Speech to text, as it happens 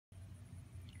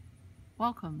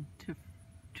Welcome to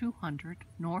 200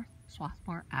 North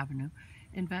Swarthmore Avenue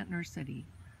in Ventnor City.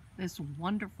 This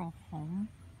wonderful home,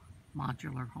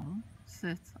 modular home,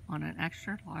 sits on an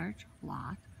extra large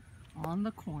lot on the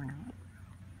corner,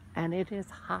 and it is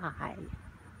high.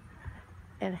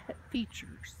 And it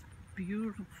features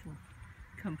beautiful,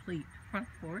 complete front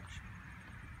porch,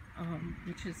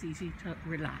 which is easy to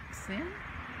relax in.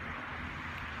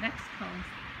 Next comes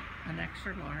an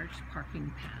extra large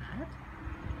parking pad,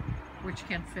 which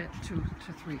can fit 2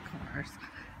 to 3 cars.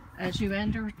 As you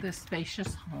enter this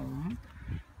spacious home,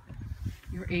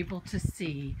 you're able to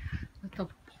see that the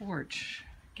porch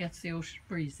gets the ocean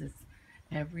breezes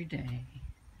every day.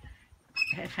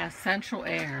 It has central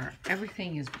air.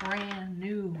 Everything is brand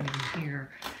new in here.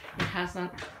 It has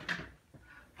a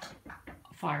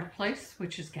fireplace,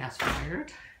 which is gas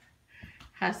fired.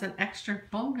 Has an extra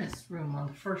bonus room on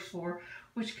the first floor,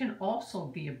 which can also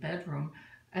be a bedroom,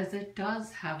 as it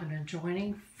does have an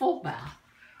adjoining full bath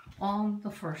on the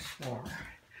first floor.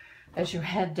 As you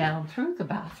head down through the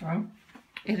bathroom,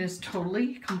 it is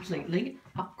totally, completely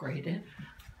upgraded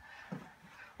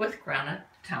with granite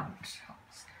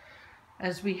townstones.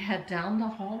 As we head down the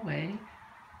hallway,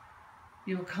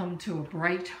 you'll come to a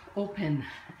bright, open,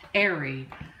 airy,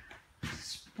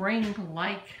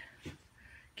 spring-like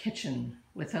kitchen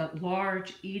with a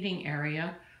large eating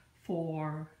area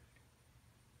for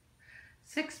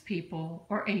 6 people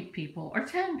or 8 people or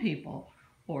 10 people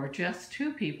or just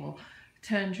 2 people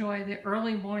to enjoy the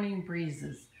early morning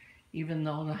breezes. Even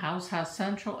though the house has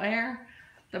central air,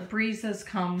 the breezes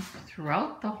come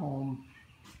throughout the home.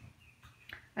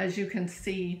 As you can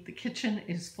see, the kitchen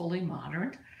is fully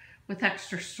modern with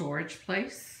extra storage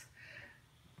place.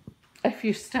 If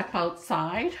you step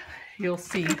outside, you'll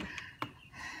see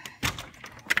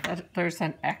that there's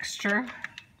an extra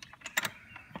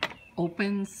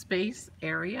open space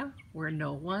area where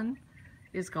no one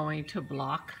is going to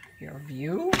block your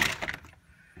view.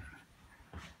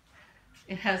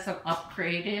 It has an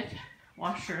upgraded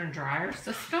washer and dryer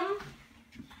system.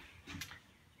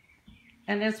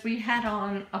 And as we head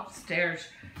on upstairs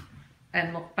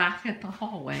and look back at the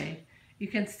hallway, you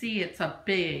can see it's a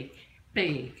big,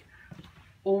 big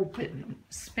open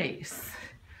space.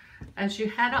 As you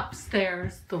head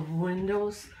upstairs, the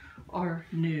windows are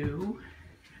new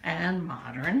and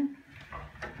modern.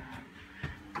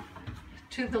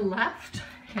 To the left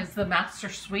is the master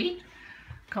suite,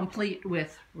 complete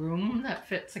with room that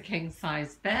fits a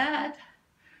king-size bed,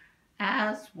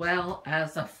 as well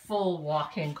as a full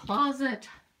walk-in closet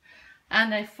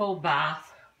and a full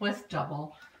bath with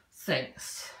double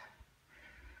sinks.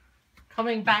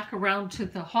 Coming back around to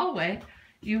the hallway,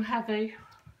 you have a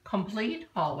complete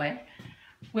hallway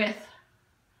with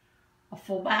a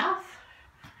full bath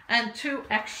and 2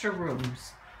 extra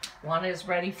rooms. One is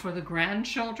ready for the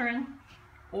grandchildren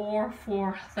or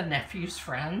for the nephew's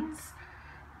friends.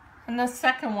 And the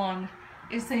second one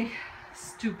is a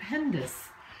stupendous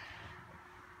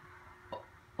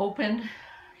open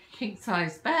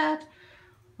king-size bed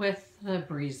with the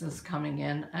breezes coming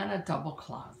in and a double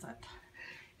closet.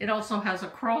 It also has a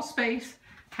crawl space,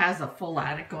 has a full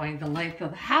attic going the length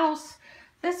of the house.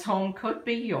 This home could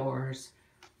be yours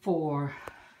for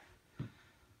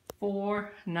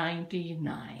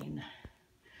 $499.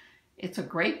 It's a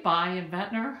great buy in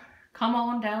Ventnor. Come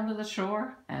on down to the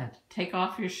shore and take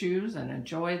off your shoes and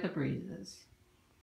enjoy the breezes.